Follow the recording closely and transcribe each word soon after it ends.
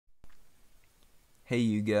Hey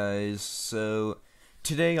you guys, so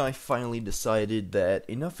today I finally decided that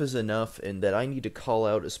enough is enough and that I need to call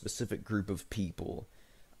out a specific group of people.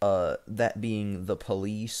 That being the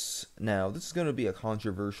police. Now, this is going to be a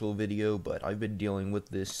controversial video, but I've been dealing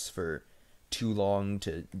with this for too long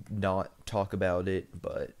to not talk about it,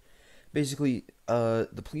 but basically,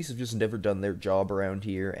 the police have just never done their job around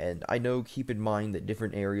here, and I know, keep in mind that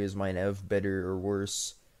different areas might have better or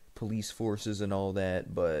worse police forces and all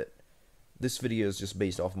that, but this video is just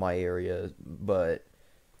based off my area, but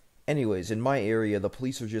anyways, in my area, the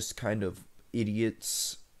police are just kind of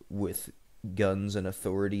idiots with guns and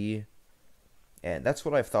authority, and that's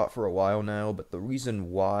what I've thought for a while now. But the reason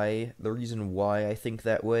why I think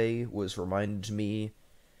that way was reminded to me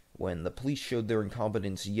when the police showed their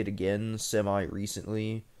incompetence yet again, semi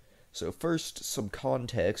recently. So first, some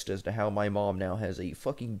context as to how my mom now has a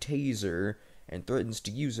fucking taser and threatens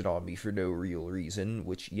to use it on me for no real reason,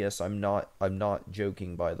 which yes, I'm not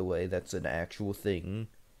joking, by the way. That's an actual thing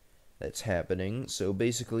that's happening. So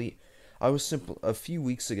basically, I was simple a few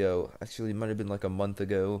weeks ago, actually it might have been like a month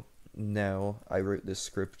ago now. I wrote this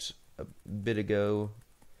script a bit ago.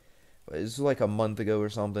 It was like a month ago or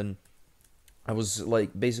something. I was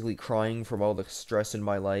like basically crying from all the stress in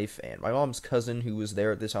my life, and my mom's cousin, who was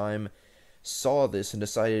there at the time, saw this and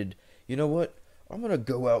decided, you know what? I'm gonna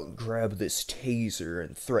go out and grab this taser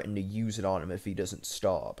and threaten to use it on him if he doesn't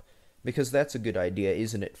stop. Because that's a good idea,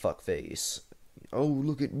 isn't it, fuckface? Oh,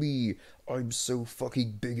 look at me. I'm so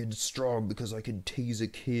fucking big and strong because I can tase a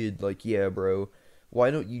kid. Like, yeah, bro.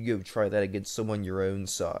 Why don't you go try that against someone your own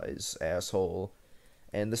size, asshole?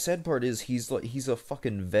 And the sad part is he's a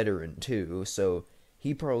fucking veteran too, so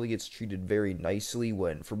he probably gets treated very nicely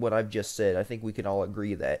when, from what I've just said, I think we can all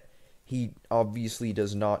agree that he obviously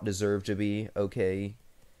does not deserve to be, okay?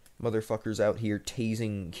 Motherfuckers out here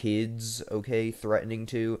tasing kids, okay? Threatening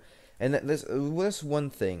to. And that's one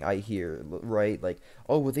thing I hear, right? Like,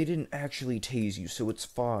 oh, well, they didn't actually tase you, so it's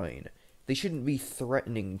fine. They shouldn't be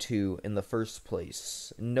threatening to in the first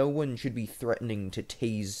place. No one should be threatening to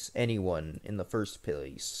tase anyone in the first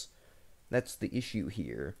place. That's the issue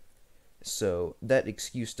here. So that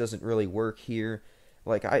excuse doesn't really work here.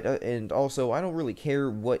 Like and also I don't really care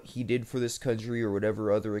what he did for this country or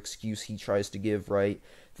whatever other excuse he tries to give, right?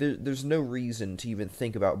 There's no reason to even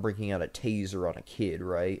think about breaking out a taser on a kid,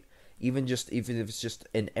 right? Even if it's just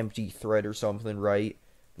an empty threat or something, right?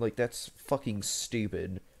 Like that's fucking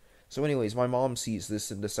stupid. So anyways, my mom sees this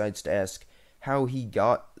and decides to ask how he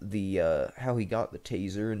got the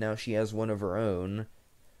taser, and now she has one of her own.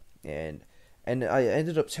 And I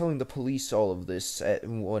ended up telling the police all of this at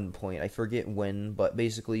one point. I forget when, but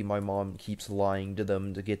basically my mom keeps lying to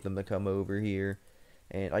them to get them to come over here.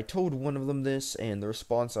 And I told one of them this, and the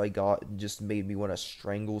response I got just made me want to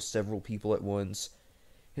strangle several people at once.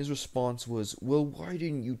 His response was, "Well, why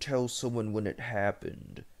didn't you tell someone when it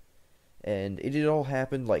happened?" And it had all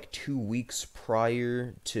happened like 2 weeks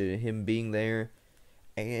prior to him being there.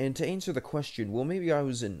 And to answer the question, well, maybe I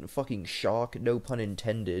was in fucking shock, no pun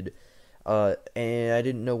intended, and I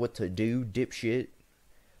didn't know what to do, dipshit.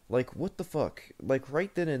 Like, what the fuck? Like,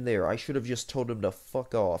 right then and there, I should have just told him to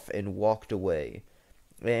fuck off and walked away.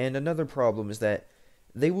 And another problem is that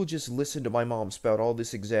they will just listen to my mom spout all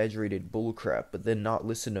this exaggerated bullcrap, but then not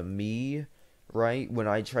listen to me, right? When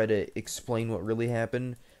I try to explain what really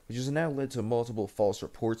happened, which has now led to multiple false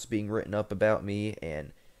reports being written up about me,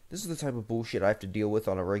 and this is the type of bullshit I have to deal with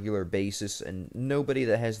on a regular basis, and nobody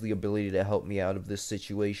that has the ability to help me out of this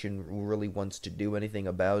situation really wants to do anything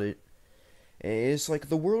about it. It's like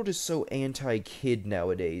the world is so anti-kid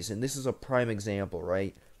nowadays, and this is a prime example,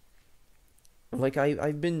 right? Like I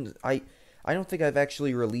don't think I've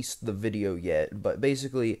actually released the video yet, but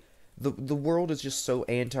basically the world is just so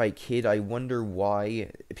anti-kid. I wonder why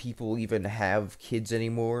people even have kids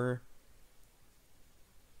anymore.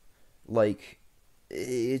 Like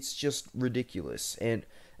it's just ridiculous. And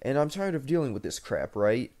I'm tired of dealing with this crap,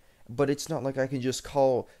 right? But it's not like I can just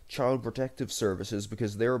call Child Protective Services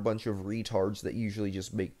because they're a bunch of retards that usually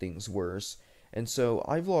just make things worse. And so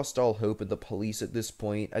I've lost all hope in the police at this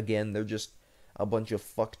point. Again, they're just a bunch of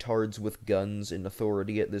fucktards with guns and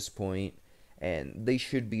authority at this point, and they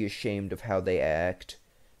should be ashamed of how they act.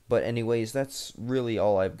 But anyways, that's really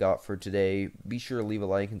all I've got for today. Be sure to leave a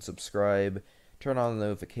like and subscribe. Turn on the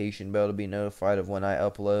notification bell to be notified of when I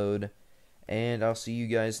upload. And I'll see you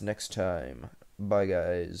guys next time. Bye,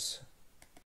 guys.